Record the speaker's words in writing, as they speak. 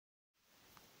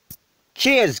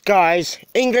Cheers, guys.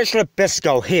 English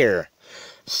Rabisco here.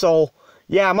 So,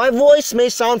 yeah, my voice may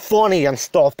sound funny and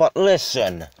stuff, but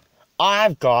listen.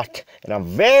 I've got a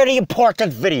very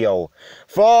important video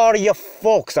for all you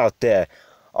folks out there.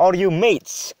 All you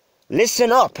mates.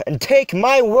 Listen up and take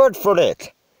my word for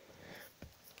it.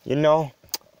 You know,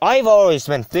 I've always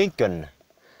been thinking,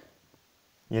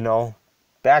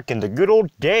 back in the good old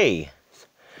days.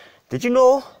 Did you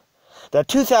know that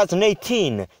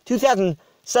 2018,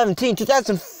 2017,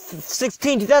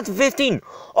 2016, 2015,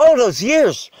 all those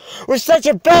years were such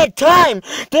a bad time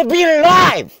to be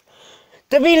alive,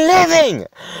 to be living,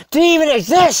 to even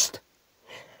exist?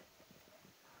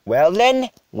 Well then,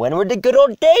 when were the good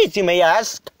old days, you may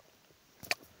ask?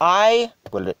 I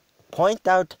will point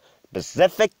out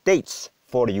specific dates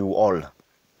for you all.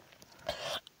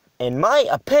 In my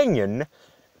opinion,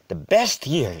 the best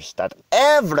years that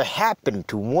ever happened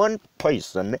to one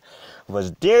person was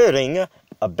during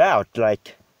about,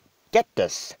 get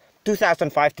this,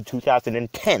 2005 to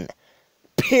 2010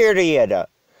 period.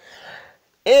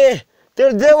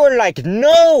 There were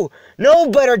no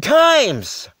better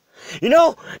times.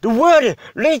 The world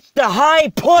reached the high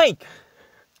point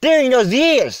during those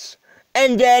years.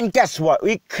 And then guess what?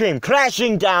 We came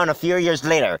crashing down a few years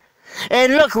later.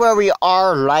 And look where we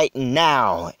are right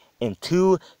now. In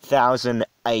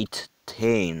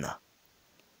 2018.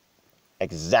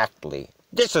 Exactly.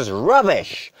 This is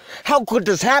rubbish. How could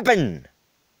this happen?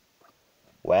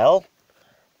 Well,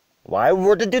 why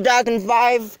were the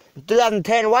 2005,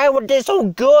 2010, why were they so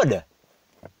good?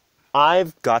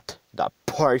 I've got the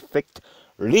perfect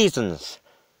reasons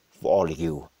for all of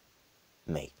you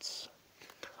mates.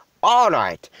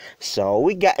 Alright, so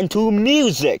we get into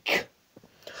music.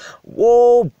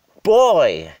 Whoa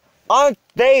boy. Aren't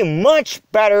they much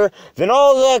better than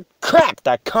all the crap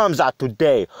that comes out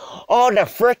today? All the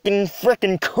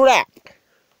frickin' crap.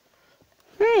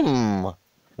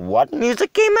 What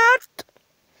music came out?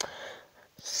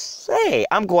 Say,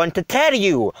 I'm going to tell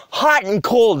you. Hot and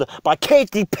Cold by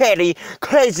Katy Perry.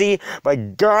 Crazy by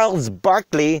Girls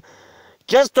Barkley.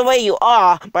 Just the Way You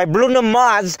Are by Bruno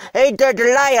Mars. Hey Dirty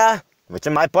Liar, which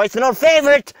is my personal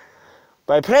favorite,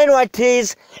 by Plain White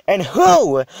T's. And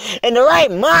who in the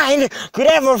right mind could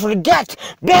ever forget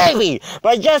Baby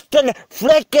by Justin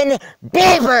frickin'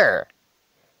 Bieber?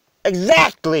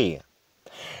 Exactly.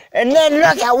 And then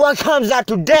look at what comes out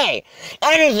today.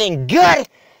 Anything good?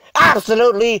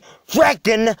 Absolutely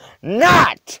frickin'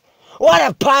 not. What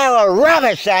a pile of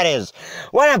rubbish that is.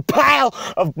 What a pile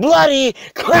of bloody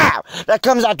crap that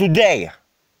comes out today.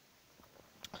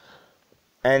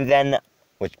 And then,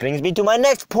 which brings me to my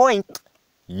next point.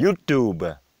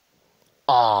 YouTube.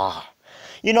 The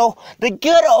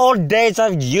good old days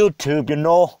of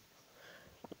YouTube,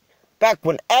 Back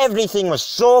when everything was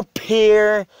so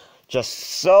pure, just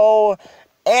so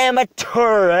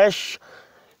amateurish.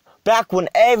 Back when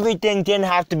everything didn't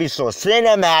have to be so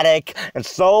cinematic and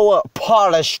so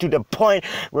polished to the point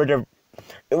where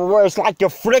it's like a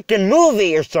freaking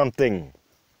movie or something.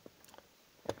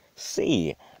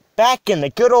 See, back in the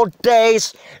good old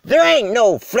days, there ain't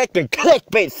no frickin'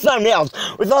 clickbait thumbnails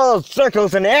with all those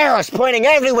circles and arrows pointing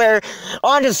everywhere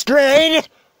on the screen.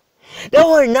 There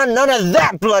were none of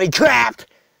that bloody crap.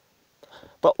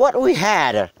 But what we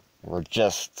had were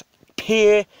just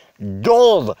pure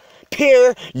gold.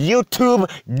 Pure YouTube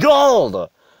gold.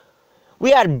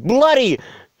 We had bloody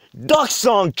Duck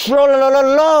Song,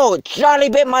 Trollololo, Charlie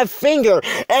Bit My Finger,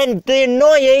 and the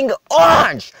annoying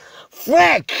Orange.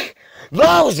 Frick!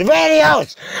 Those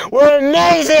videos were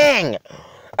amazing!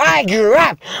 I grew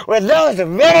up with those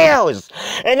videos,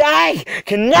 and I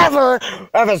can never,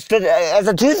 as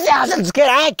a 2000s kid,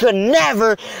 I could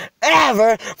never,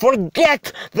 ever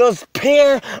forget those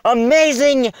pure,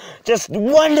 amazing, just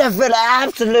wonderful,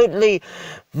 absolutely,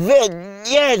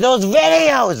 those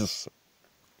videos.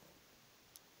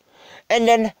 And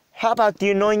then, how about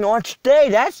the annoying Orange Day?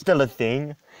 That's still a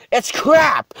thing. It's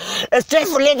crap! It's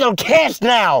just for little kids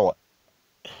now!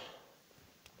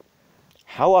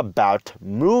 How about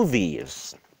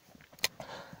movies?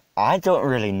 I don't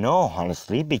really know,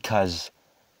 honestly, because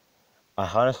I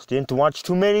honestly didn't watch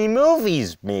too many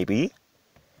movies, maybe.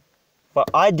 But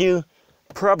I do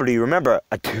probably remember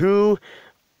two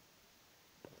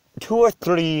or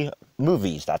three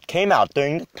movies that came out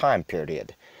during the time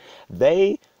period.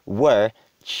 They were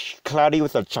Cloudy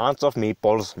with a Chance of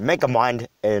Meatballs, Megamind,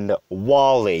 and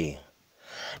Wall-E.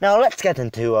 Now let's get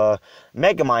into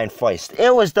Megamind first.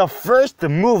 It was the first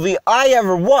movie I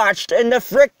ever watched in the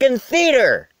frickin'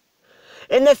 theater.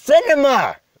 In the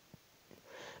cinema.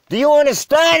 Do you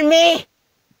understand me?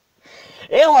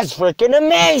 It was freaking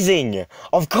amazing.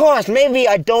 Of course, maybe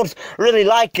I don't really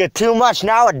like it too much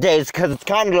nowadays because it's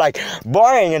kind of like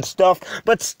boring and stuff,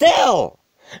 but still.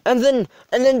 And then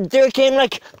there came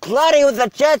like Cloudy with a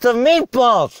Chance of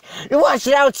Meatballs. You watched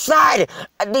it outside,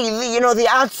 the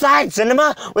outside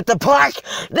cinema with the park.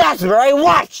 That's where I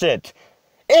watched it.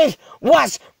 It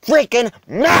was freaking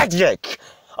magic.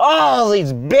 All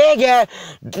these big,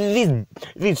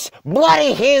 these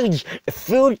bloody huge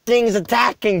food things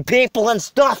attacking people and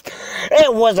stuff.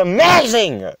 It was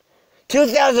amazing.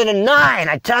 2009,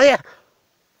 I tell you.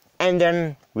 And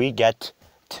then we get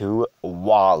to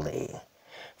WALL-E.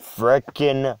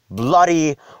 Frickin'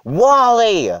 bloody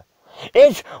WALL-E!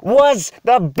 It was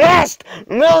the best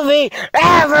movie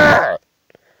ever!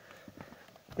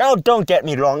 Now, don't get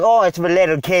me wrong. Oh, it's for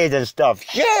little kids and stuff.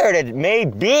 Sure, it may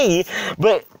be,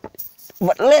 but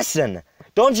listen.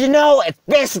 Don't you know it's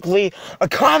basically a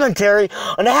commentary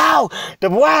on how the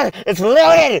world is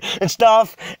polluted and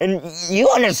stuff, and you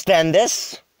understand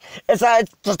this. It's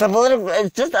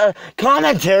just a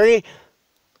commentary.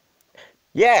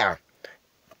 Yeah.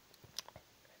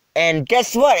 And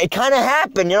guess what? It kind of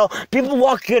happened, People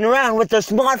walking around with their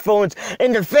smartphones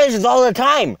in their faces all the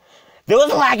time. There was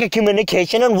a lack of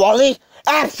communication in WALL-E.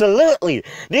 Absolutely.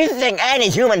 Do you think any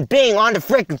human being on the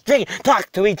freaking street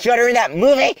talked to each other in that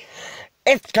movie?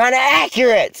 It's kind of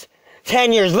accurate.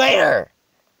 10 years later.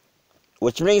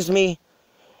 Which brings me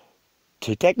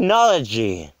to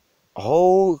technology.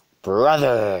 Oh,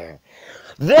 brother.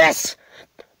 This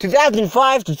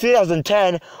 2005 to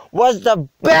 2010 was the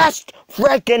best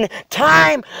frickin'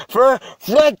 time for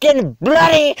frickin'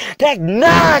 bloody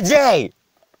technology!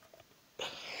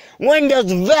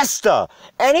 Windows Vista.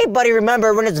 Anybody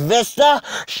remember Windows Vista?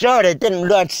 Sure, it didn't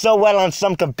run so well on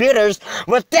some computers,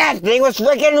 but that thing was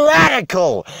freaking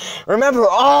radical. Remember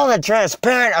all the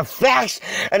transparent effects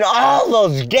and all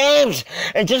those games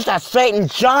and just that Satan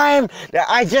charm that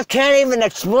I just can't even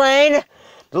explain?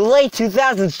 The late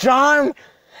 2000s charm?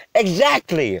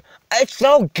 Exactly. It's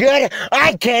so good,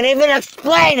 I can't even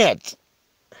explain it.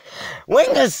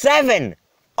 Windows 7.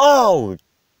 Oh,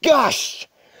 gosh.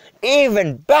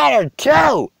 Even better,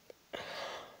 too.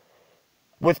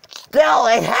 With still,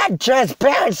 it had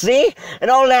transparency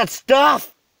and all that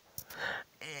stuff.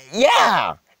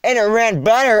 Yeah. And it ran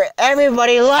better.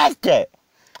 Everybody liked it.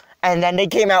 And then they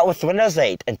came out with Windows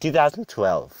 8 in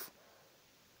 2012.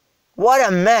 What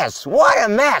a mess! What a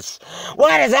mess!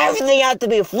 Why does everything have to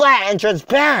be flat and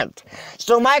transparent?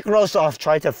 So Microsoft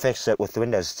tried to fix it with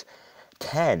Windows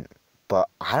 10, but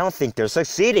I don't think they're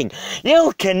succeeding.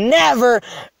 You can never,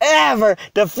 ever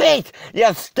defeat the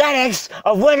aesthetics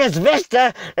of Windows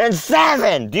Vista and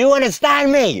 7. Do you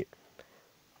understand me?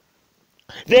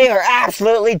 They are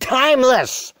absolutely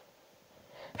timeless.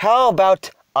 How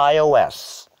about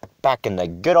iOS? Back in the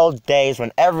good old days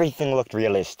when everything looked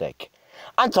realistic.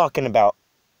 I'm talking about,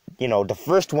 the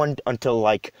first one until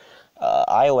like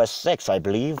iOS 6, I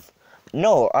believe.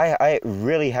 No, I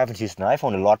really haven't used an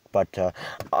iPhone a lot, but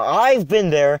I've been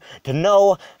there to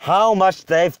know how much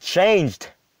they've changed.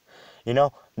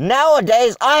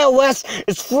 Nowadays, iOS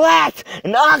is flat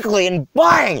and ugly and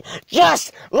boring,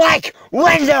 just like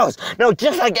Windows. No,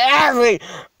 just like every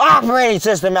operating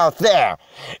system out there.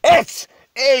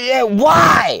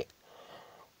 Why?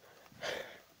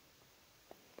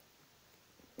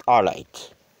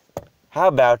 Alright, how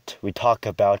about we talk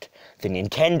about the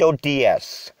Nintendo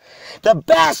DS? The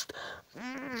best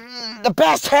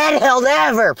handheld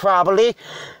ever, probably.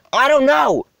 I don't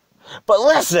know. But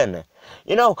listen,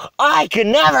 I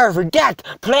can never forget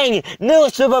playing New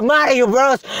Super Mario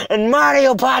Bros. And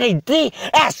Mario Party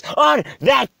DS on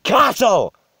that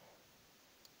console.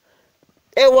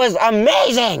 It was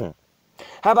amazing.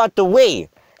 How about the Wii?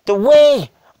 The Wii,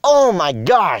 oh my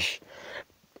gosh.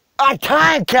 A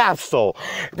time capsule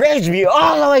brings me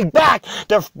all the way back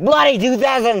to bloody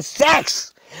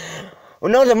 2006.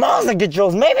 No, the motion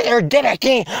controls, maybe they're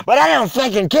gimmicky, but I don't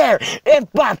fucking care.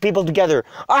 It brought people together.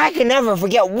 I can never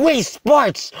forget Wii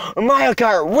Sports or Mario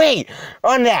Kart Wii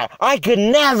on that. I could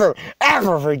never,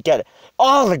 ever forget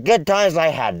all the good times I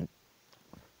had.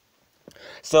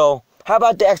 So, how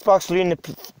about the Xbox 3 and the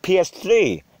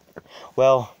PS3?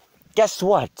 Well, guess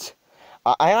what?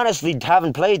 I honestly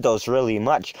haven't played those really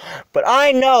much, but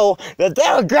I know that they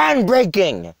were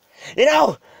groundbreaking. They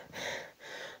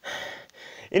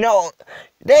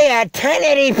had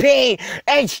 1080p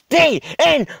HD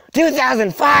in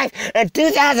 2005 and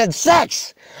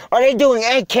 2006. Are they doing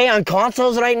 8K on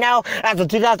consoles right now as of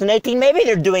 2018? Maybe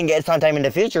they're doing it sometime in the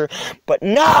future, but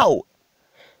no!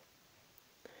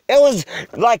 It was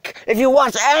like, if you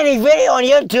watch any video on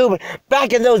YouTube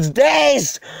back in those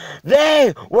days,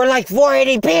 they were like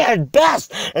 480p at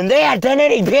best, and they had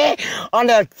 1080p on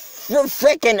the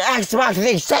freaking Xbox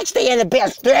 360 and the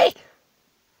PS3.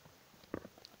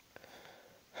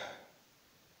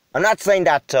 I'm not saying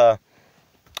that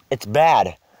it's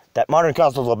bad, that modern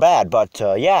consoles are bad, but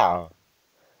yeah.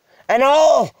 And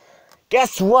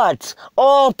guess what?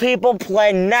 All people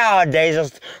play nowadays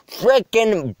is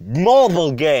freaking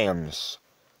mobile games.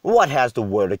 What has the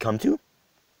world to come to?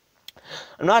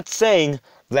 I'm not saying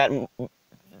that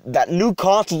new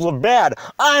consoles are bad.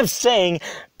 I'm saying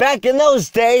back in those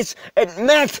days, it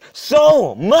meant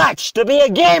so much to be a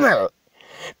gamer.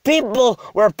 People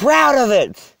were proud of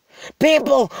it.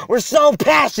 People were so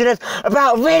passionate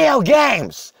about video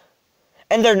games.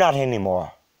 And they're not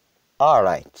anymore.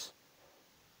 Alright.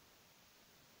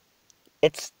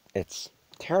 It's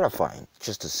terrifying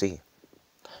just to see.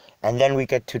 And then we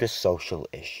get to the social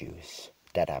issues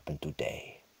that happen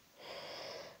today.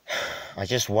 I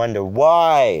just wonder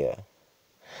why?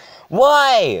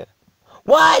 Why?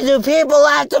 Why do people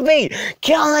have to be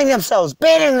killing themselves,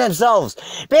 beating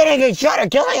each other,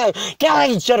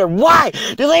 killing each other? Why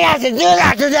do they have to do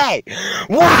that today?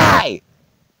 Why?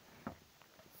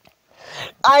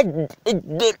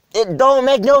 It don't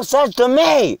make no sense to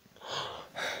me.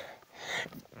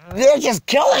 They're just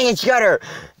killing each other.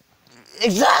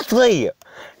 Exactly.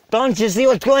 Don't you see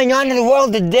what's going on in the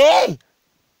world today?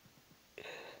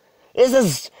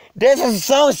 This is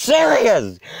so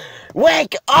serious.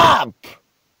 Wake up.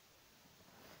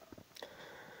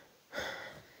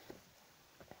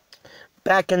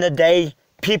 Back in the day,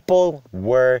 people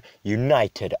were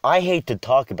united. I hate to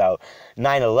talk about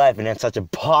 9/11 in such a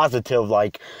positive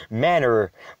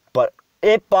manner, but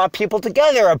it brought people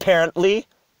together apparently.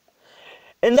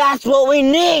 And that's what we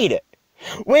need.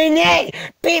 We need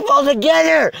people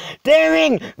together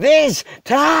during these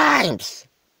times.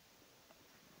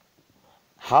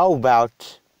 How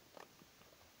about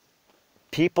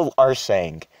people are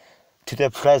saying to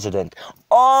the president,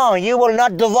 "Oh, you will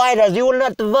not divide us, you will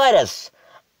not divide us."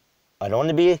 I don't want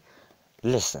to be...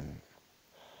 Listen.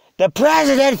 The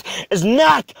president is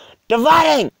not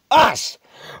dividing us.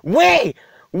 We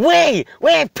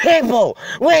people,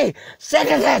 we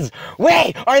citizens,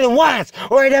 we are the ones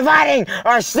who are dividing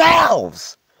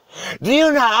ourselves. Do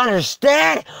you not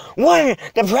understand? When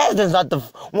the president's not the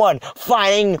one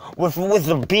fighting with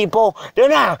the people,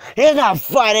 he's not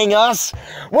fighting us.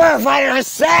 We're fighting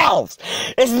ourselves.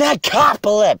 It's an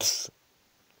apocalypse.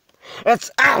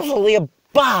 It's absolutely a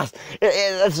boss.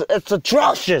 It's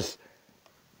atrocious.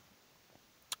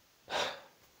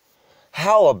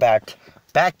 How about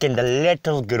back in the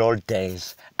little good old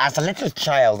days, as a little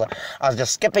child, I was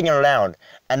just skipping around,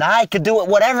 and I could do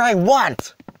whatever I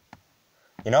want.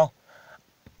 You know?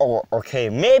 Or, okay,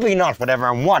 maybe not whatever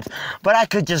I want, but I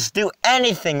could just do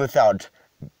anything without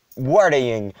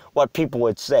worrying what people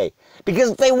would say.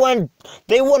 Because they wouldn't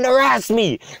harass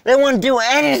me. They wouldn't do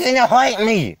anything to hurt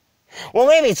me. Well,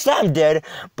 maybe some did,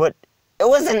 but it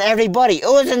wasn't everybody. It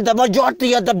wasn't the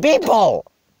majority of the people.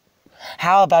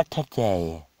 How about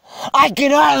today? I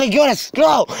can hardly go to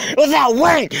school without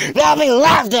worrying that I'll be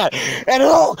laughed at, and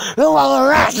who will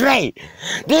harass me?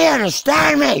 Do you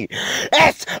understand me?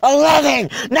 It's a living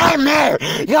nightmare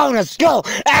going to school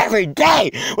every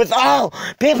day with all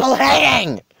people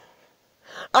hating.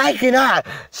 I cannot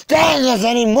stand this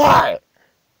anymore.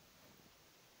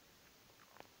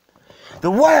 The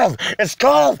world is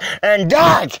cold and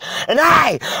dark, and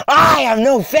I have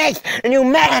no faith in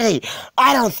humanity.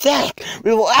 I don't think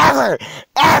we will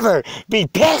ever be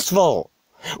peaceful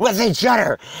with each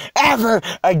other ever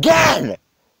again.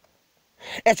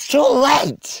 It's too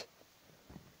late.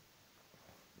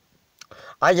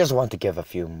 I just want to give a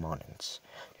few moments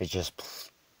to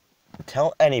just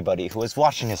tell anybody who is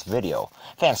watching this video,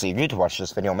 fancy you to watch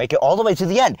this video, make it all the way to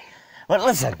the end. But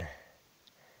listen.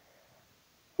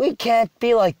 We can't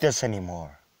be like this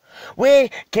anymore.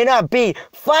 We cannot be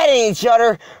fighting each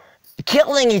other,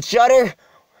 killing each other.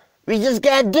 We just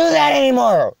can't do that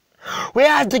anymore. We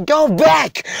have to go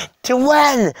back to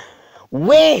when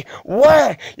we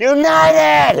were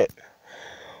united.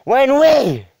 When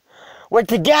we were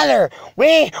together.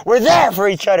 We were there for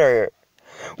each other.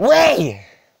 We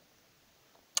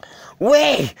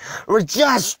were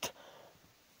just...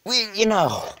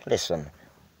 listen.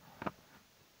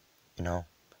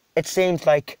 It seems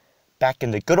like back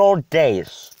in the good old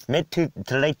days, mid to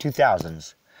late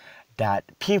 2000s, that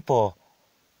people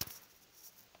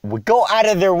would go out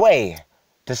of their way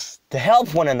to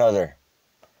help one another.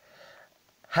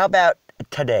 How about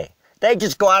today? They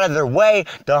just go out of their way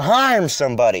to harm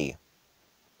somebody.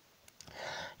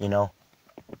 you know?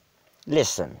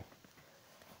 Listen,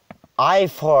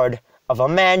 I've heard of a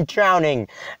man drowning,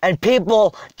 and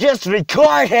people just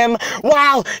record him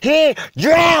while he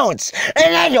drowns,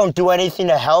 and they don't do anything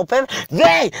to help him.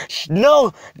 They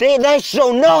show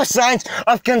no signs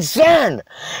of concern.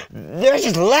 They're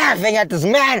just laughing at this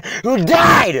man who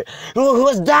died, who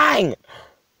was dying.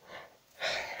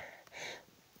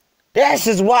 This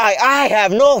is why I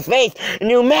have no faith in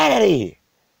humanity.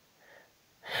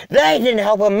 They didn't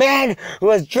help a man who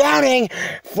was drowning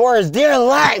for his dear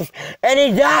life, and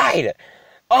he died.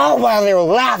 All while they were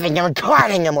laughing and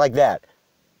recording him like that.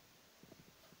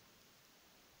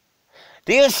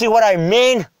 Do you see what I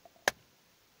mean?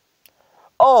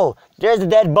 Oh, there's a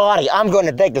dead body. I'm going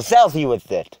to take a selfie with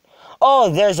it.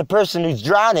 Oh, there's a person who's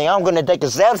drowning. I'm going to take a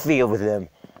selfie with him.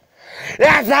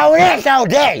 That's how it is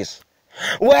nowadays.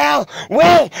 Well,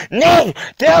 we need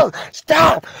to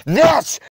stop this.